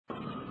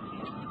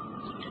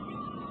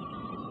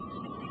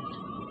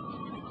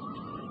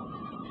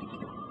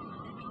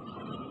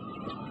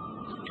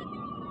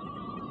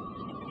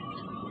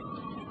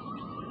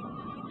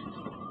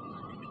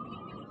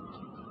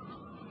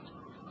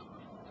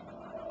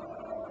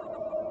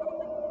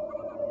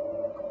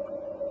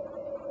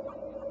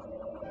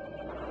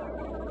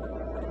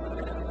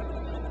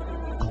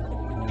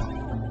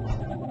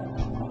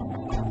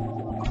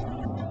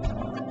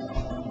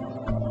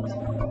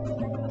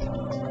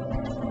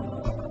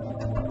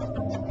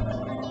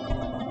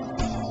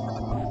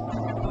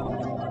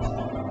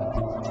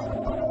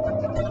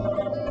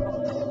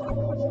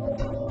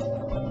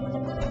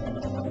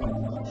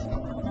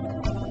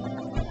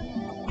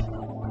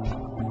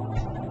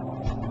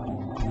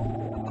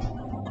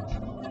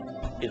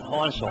In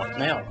hindsight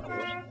now, of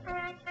course,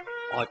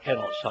 I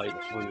cannot say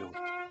that we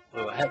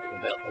were happy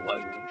about the way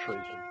we were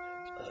treated.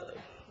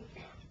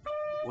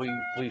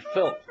 We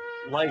felt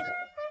later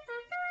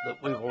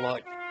that we were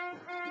like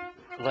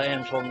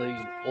lambs on the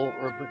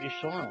altar of British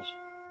science.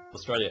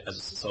 Australia as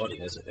a society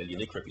has a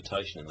unique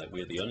reputation in that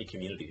we're the only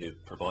community who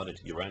provided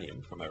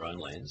uranium from our own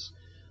lands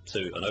to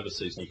an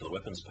overseas nuclear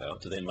weapons power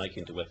to then make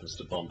into weapons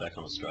to bomb back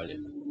on Australia.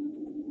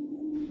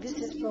 This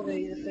is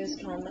probably the first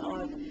time that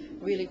I've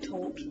really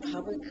talked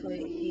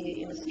publicly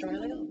here in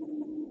Australia.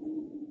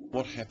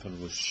 What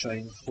happened was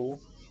shameful.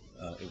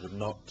 It would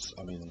not,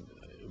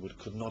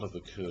 could not have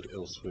occurred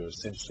elsewhere.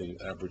 Essentially,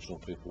 Aboriginal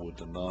people were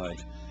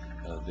denied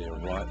their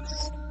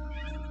rights.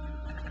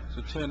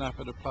 To turn up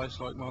at a place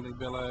like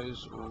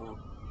Montebellows or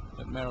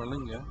at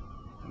Maralinga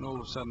and all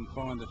of a sudden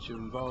find that you're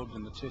involved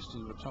in the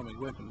testing of atomic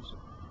weapons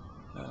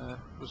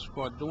was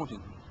quite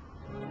daunting.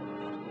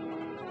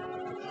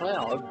 The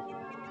cloud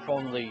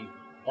from the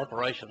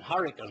Operation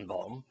Hurricane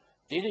Bomb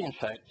did in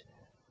fact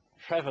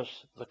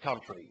traverse the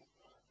country,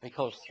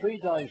 because 3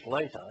 days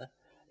later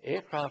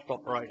aircraft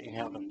operating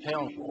out of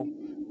Townsville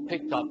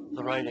picked up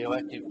the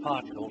radioactive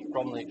particles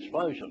from the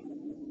explosion.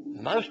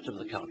 Most of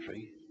the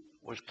country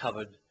was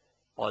covered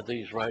by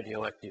these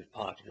radioactive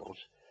particles,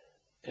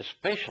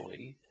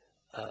 especially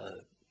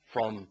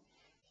from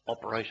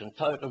Operation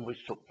Totem,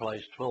 which took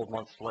place 12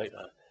 months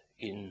later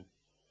in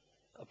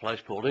a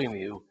place called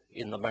Emu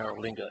in the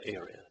Maralinga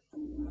area.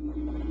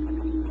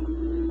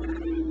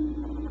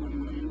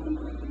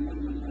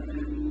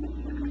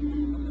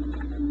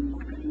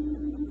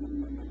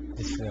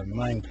 It's the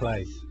main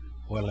place,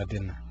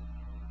 Walladina,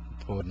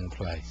 important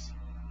place.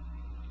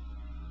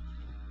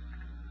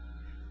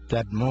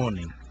 That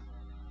morning,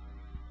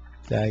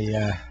 they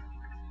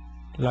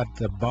let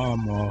the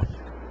bomb off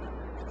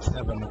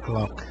 7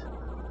 o'clock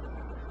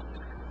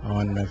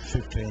on the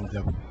 15th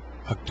of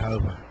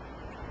October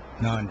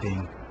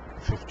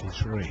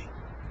 1953,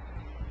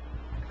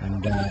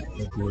 and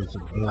it was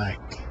a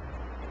black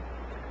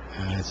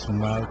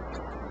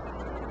smoke,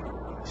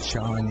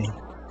 shiny,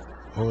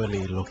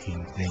 oily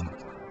looking thing.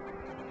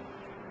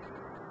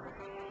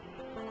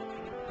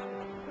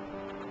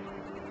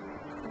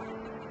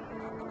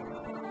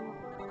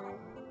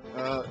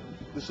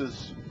 This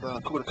is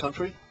Kubota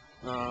country.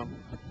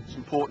 It's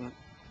important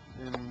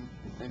in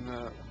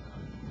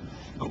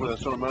Kubota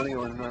ceremony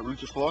or in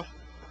religious life.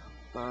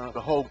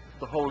 The whole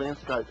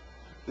landscape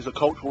is a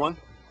cultural one.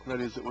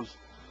 That is, it was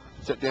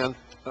set down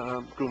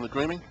during the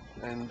dreaming,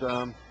 and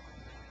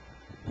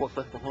what's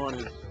left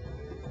behind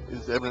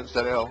is evidence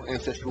that our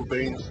ancestral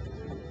beings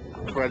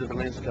created the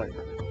landscape.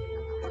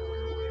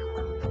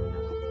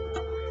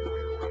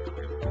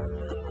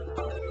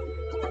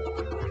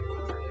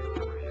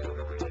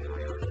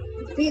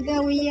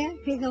 Pigawia,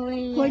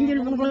 konjul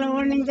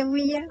bungkulawan yang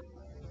jawia,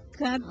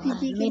 kapi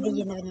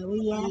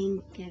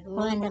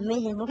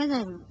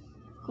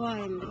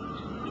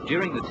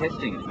During the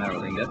testing at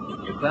Maralinga,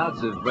 the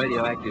clouds of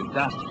radioactive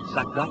dust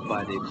sucked up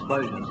by the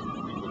explosions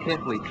were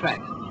carefully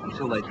tracked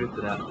until they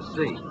drifted out to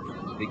sea.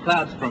 The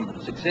clouds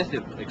from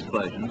successive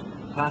explosions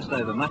passed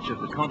over much of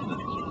the continent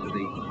to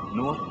the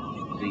north,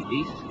 the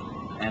east,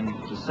 and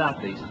the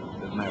southeast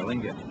of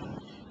Maralinga.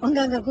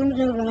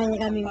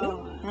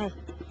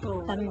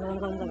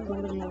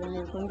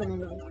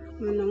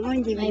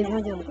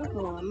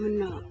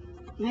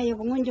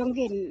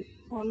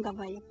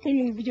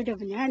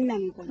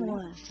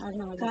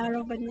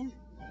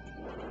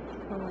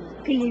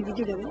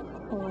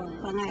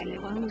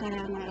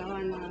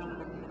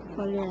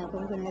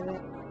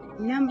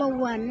 Number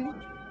one,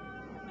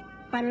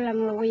 palang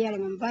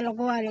loyal,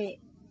 palagware,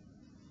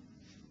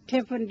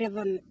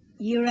 Tefon,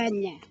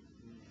 urania,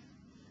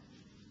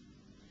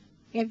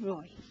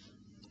 every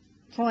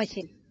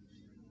fortune,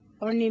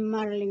 only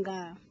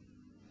Maralinga,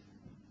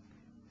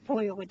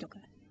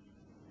 Poyokotoka,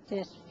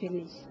 just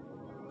finished.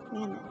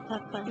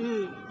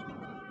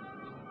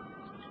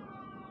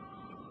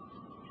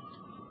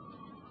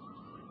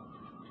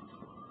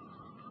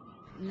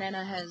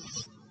 Nana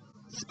has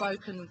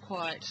spoken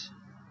quite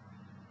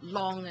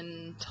long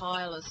and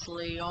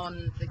tirelessly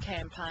on the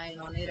campaign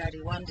on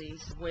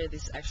Iradiwandis, where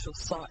this actual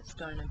site's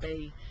going to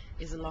be,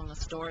 is along a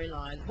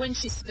storyline. When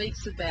she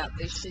speaks about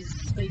this, she's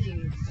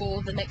speaking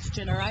for the next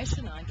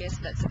generation. I guess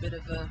that's a bit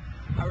of a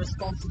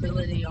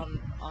responsibility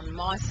on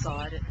my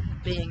side,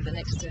 being the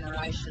next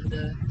generation,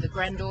 the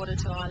granddaughter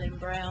to Eileen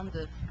Brown,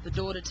 the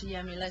daughter to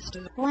Yami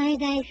Lester. Why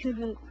they should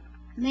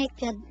make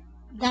the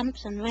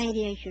dumps and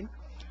radiation?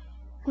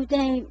 Could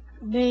they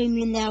bury them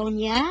in their own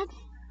yard?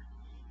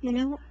 You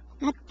know,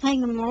 not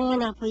paying them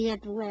all up here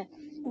to where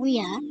we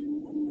are,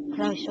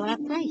 close to our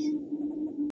place.